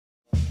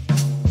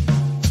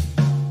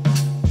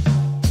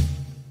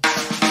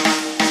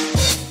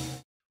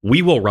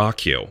We Will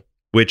Rock You,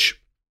 which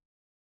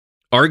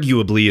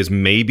arguably is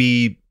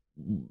maybe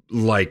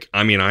like,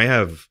 I mean, I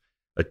have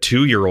a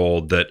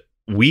 2-year-old that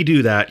we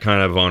do that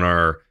kind of on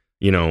our,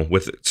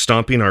 with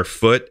stomping our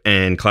foot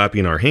and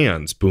clapping our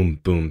hands. Boom,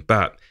 boom,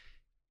 bap.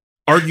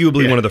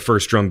 Arguably one of the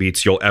first drum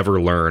beats you'll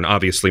ever learn.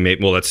 Obviously,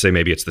 let's say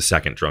maybe it's the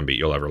second drum beat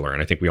you'll ever learn.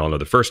 I think we all know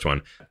the first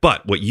one.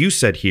 But what you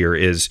said here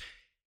is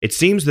it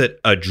seems that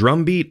a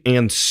drum beat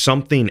and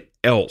something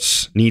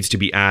else needs to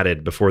be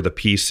added before the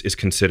piece is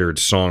considered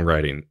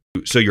songwriting.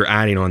 So you're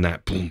adding on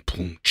that boom,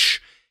 boom,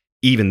 ch.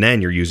 Even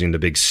then, you're using the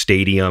big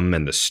stadium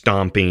and the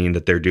stomping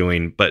that they're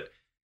doing. But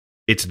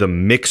it's the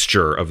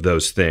mixture of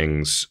those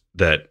things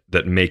that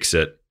makes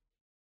it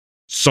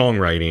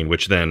songwriting,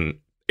 which then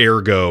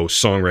ergo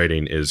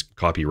songwriting is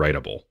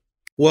copyrightable.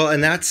 Well,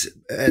 and that's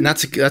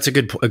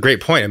a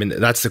great point. I mean,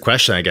 that's the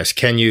question, I guess.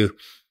 Can you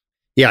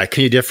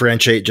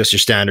differentiate just your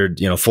standard,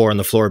 4 on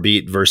the floor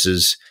beat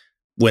versus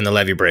when the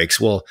levee breaks?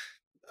 Well,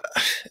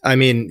 I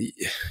mean,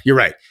 you're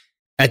right.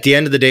 At the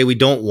end of the day, we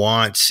don't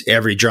want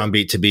every drum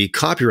beat to be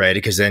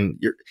copyrighted, because then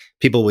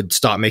people would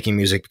stop making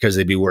music because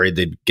they'd be worried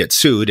they'd get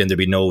sued and there'd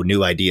be no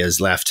new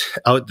ideas left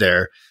out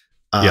there.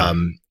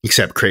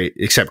 Except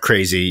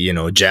crazy,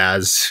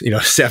 jazz,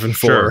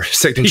 7/4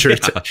 signature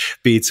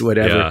beats,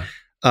 whatever.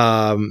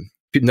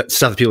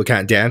 Stuff that people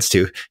can't dance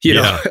to,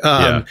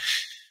 know.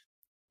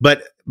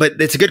 But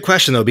it's a good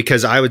question though,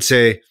 because I would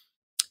say,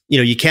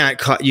 you can't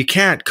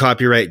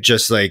copyright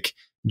just like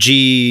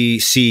G,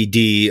 C,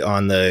 D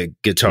on the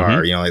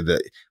guitar,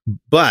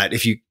 but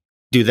if you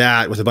do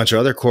that with a bunch of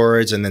other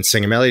chords and then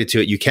sing a melody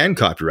to it, you can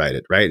copyright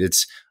it, right?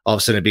 It's all of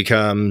a sudden it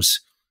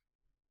becomes,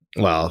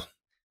 well,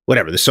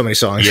 whatever. There's so many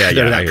songs that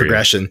are that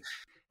progression.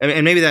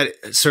 And maybe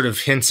that sort of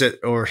hints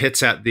at or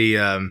hits at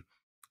the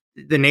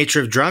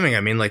nature of drumming.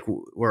 I mean, like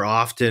we're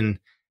often,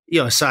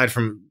 aside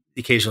from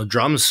the occasional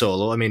drum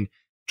solo, I mean,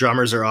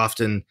 drummers are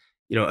often,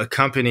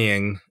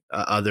 accompanying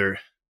other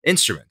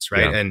instruments,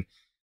 right? And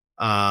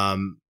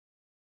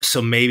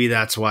so maybe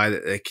that's why,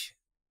 like,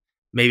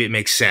 maybe it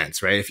makes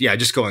sense, right? If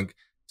just going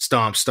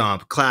stomp,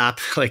 stomp, clap,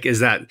 like, is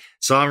that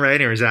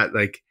songwriting, or is that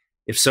like,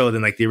 if so,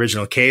 then like the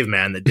original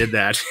caveman that did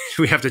that,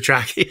 we have to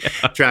track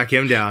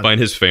him down, find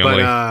his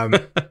family.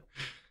 But,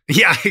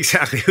 yeah,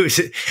 exactly.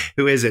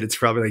 Who is it? It's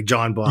probably like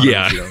John Bonham.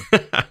 Yeah,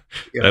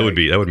 that would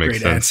make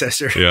great sense.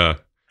 Ancestor. Yeah.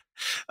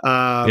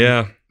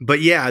 But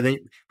then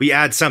we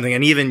add something,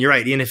 and even, you're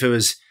right, even if it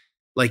was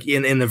like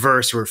in the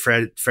verse where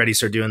Freddie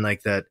started doing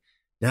like that,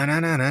 na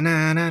na na na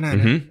na na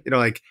na,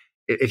 like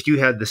if you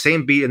had the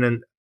same beat and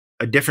then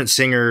a different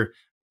singer,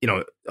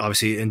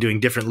 obviously, and doing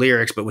different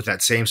lyrics, but with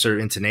that same sort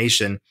of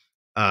intonation,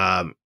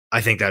 I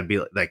think that'd be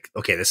like,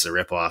 okay, this is a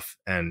ripoff,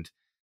 and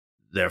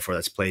therefore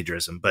that's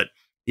plagiarism. But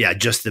yeah,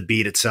 just the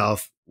beat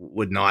itself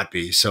would not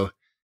be. So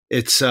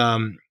it's,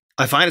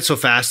 I find it so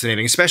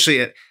fascinating,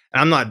 especially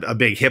I'm not a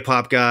big hip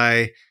hop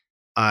guy.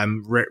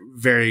 I'm not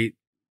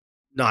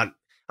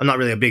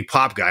really a big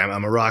pop guy.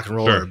 I'm a rock and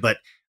roller, but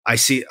I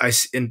see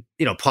in,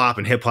 pop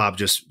and hip hop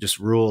just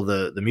rule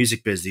the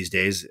music biz these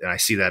days. And I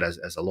see that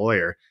as a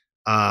lawyer,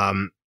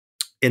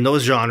 in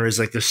those genres,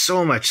 like there's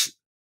so much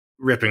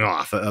ripping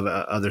off of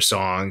other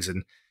songs,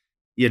 and,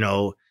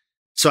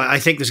 so I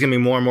think there's going to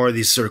be more and more of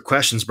these sort of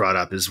questions brought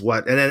up, is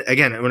what, and then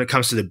again, when it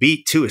comes to the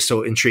beat too, is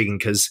so intriguing,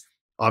 because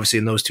obviously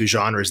in those two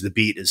genres, the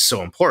beat is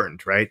so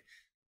important, right?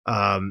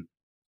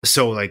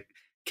 So like,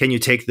 can you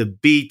take the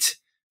beat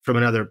from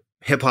another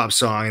hip hop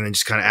song and then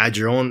just kind of add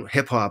your own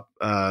hip hop,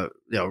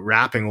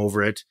 rapping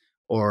over it,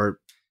 or,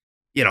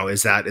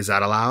 is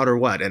that allowed or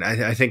what? And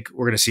I think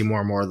we're going to see more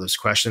and more of those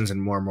questions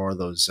and more of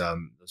those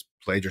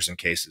plagiarism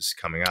cases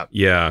coming up.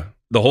 Yeah.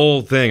 The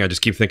whole thing, I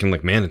just keep thinking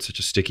like, man, it's such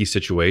a sticky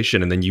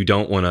situation. And then you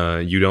don't want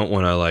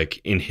to like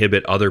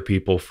inhibit other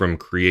people from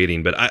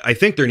creating. But I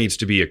think there needs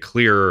to be a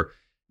clear,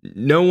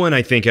 no one,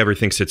 I think, ever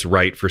thinks it's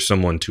right for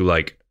someone to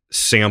like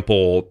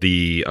sample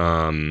the,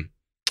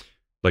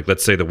 like,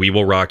 let's say the We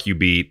Will Rock You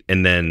beat,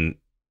 and then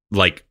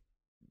like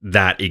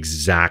that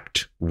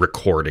exact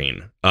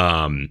recording,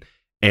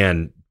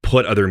 and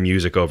put other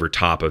music over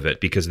top of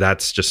it, because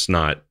that's just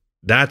not,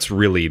 that's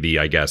really the,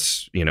 I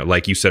guess,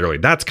 like you said earlier,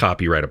 that's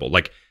copyrightable,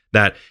 like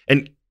that.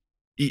 And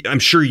I'm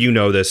sure you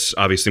know this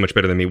obviously much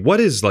better than me. What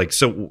is like,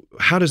 so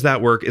how does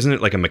that work? Isn't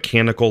it like a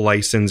mechanical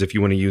license if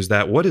you want to use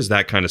that? What is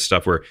that kind of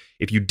stuff where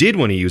if you did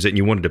want to use it and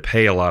you wanted to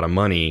pay a lot of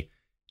money,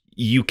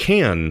 you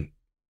can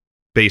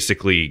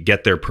basically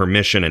get their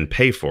permission and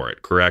pay for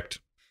it, correct?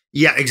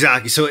 Yeah,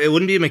 exactly. So it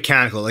wouldn't be a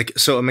mechanical, like,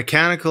 so a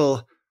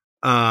mechanical,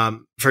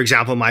 for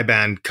example, my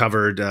band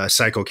covered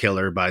Psycho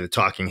Killer by the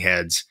Talking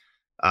Heads.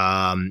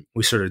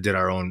 We sort of did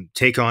our own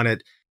take on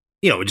it.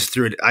 We just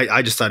threw it.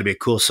 I just thought it'd be a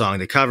cool song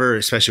to cover,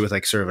 especially with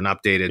like sort of an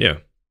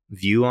updated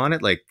view on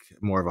it, like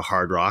more of a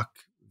hard rock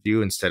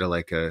view instead of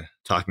like a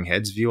Talking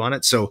Heads view on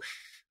it. So,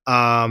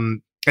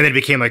 and it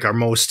became like our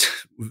most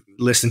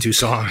listened to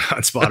song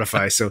on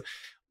Spotify. So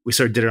we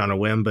sort of did it on a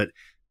whim. But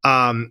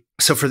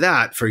so for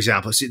that, for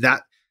example, see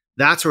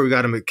that's where we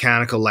got a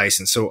mechanical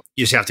license. So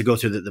you just have to go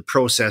through the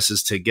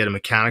processes to get a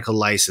mechanical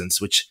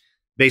license, which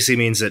basically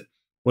means that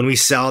when we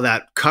sell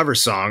that cover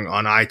song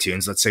on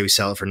iTunes, let's say we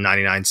sell it for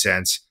 99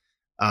 cents,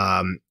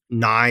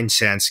 9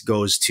 cents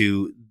goes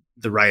to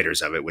the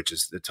writers of it, which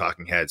is the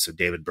Talking Heads. So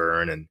David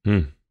Byrne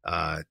and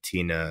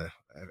Tina,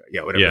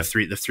 whatever,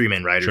 the three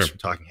main writers from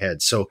Talking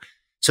Heads. So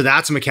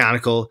that's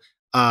mechanical.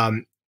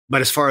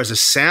 But as far as a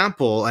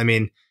sample, I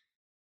mean,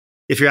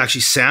 if you're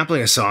actually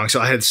sampling a song, so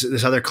I had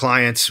this other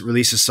client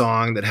release a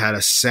song that had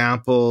a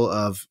sample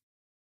of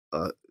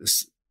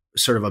this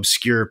sort of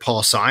obscure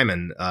Paul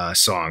Simon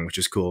song, which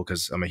is cool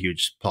because I'm a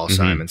huge Paul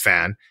Simon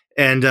fan.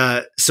 And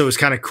so it's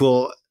kind of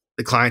cool.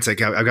 The client's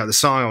like, I've got the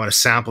song. I want to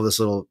sample this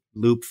little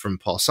loop from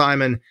Paul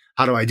Simon.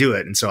 How do I do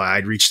it? And so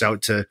I'd reached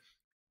out to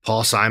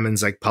Paul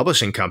Simon's like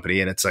publishing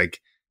company, and it's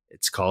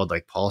called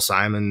like Paul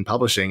Simon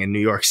Publishing in New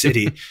York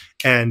City.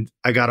 And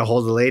I got a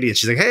hold of the lady, and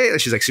she's like, hey,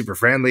 she's like super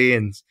friendly.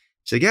 And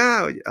she's like,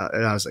 yeah.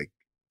 And I was like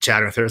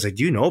chatting with her. I was like,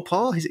 do you know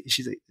Paul?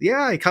 She's like,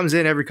 yeah, he comes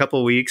in every couple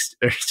of weeks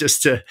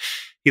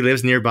he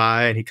lives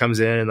nearby, and he comes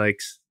in and like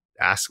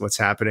asks what's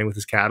happening with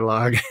his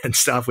catalog and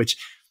stuff, which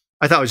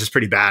I thought was just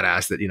pretty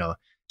badass that,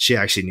 she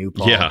actually knew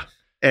Paul. Yeah.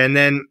 And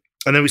then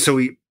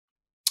we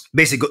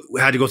basically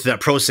had to go through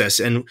that process.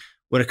 And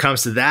when it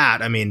comes to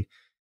that, I mean,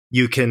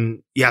 you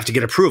have to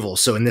get approval.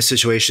 So in this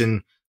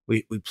situation,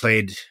 we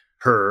played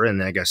her,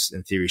 and I guess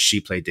in theory,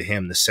 she played to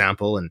him the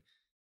sample. And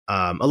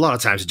a lot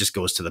of times it just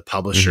goes to the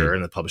publisher,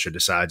 and the publisher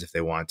decides if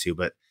they want to,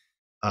 but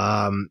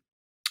and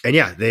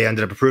yeah, they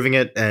ended up approving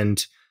it.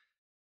 And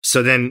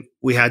so then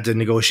we had to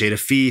negotiate a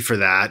fee for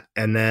that.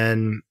 And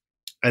then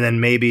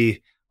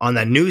maybe on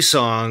that new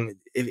song,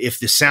 if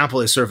the sample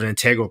is sort of an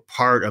integral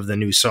part of the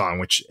new song,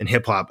 which in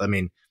hip hop, I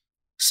mean,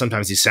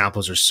 sometimes these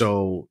samples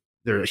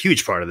they're a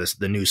huge part of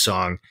the new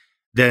song,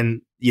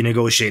 then you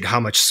negotiate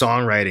how much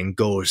songwriting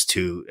goes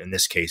to, in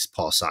this case,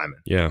 Paul Simon.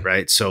 Yeah.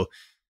 Right. So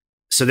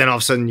then all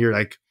of a sudden you're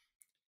like,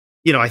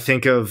 I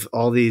think of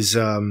all these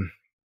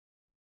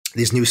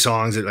new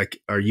songs that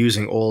like are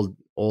using old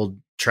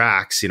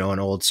tracks, and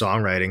old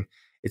songwriting.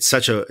 It's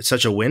such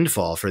a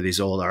windfall for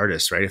these old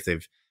artists, right? If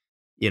they've,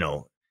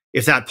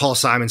 if that Paul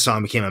Simon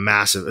song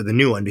the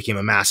new one became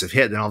a massive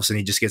hit, then all of a sudden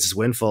he just gets this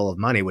windfall of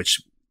money,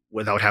 which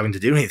without having to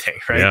do anything,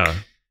 right? Yeah,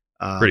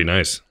 pretty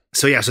nice.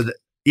 So yeah, so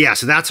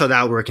that's how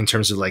that worked in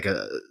terms of like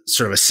a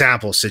sort of a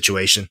sample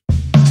situation.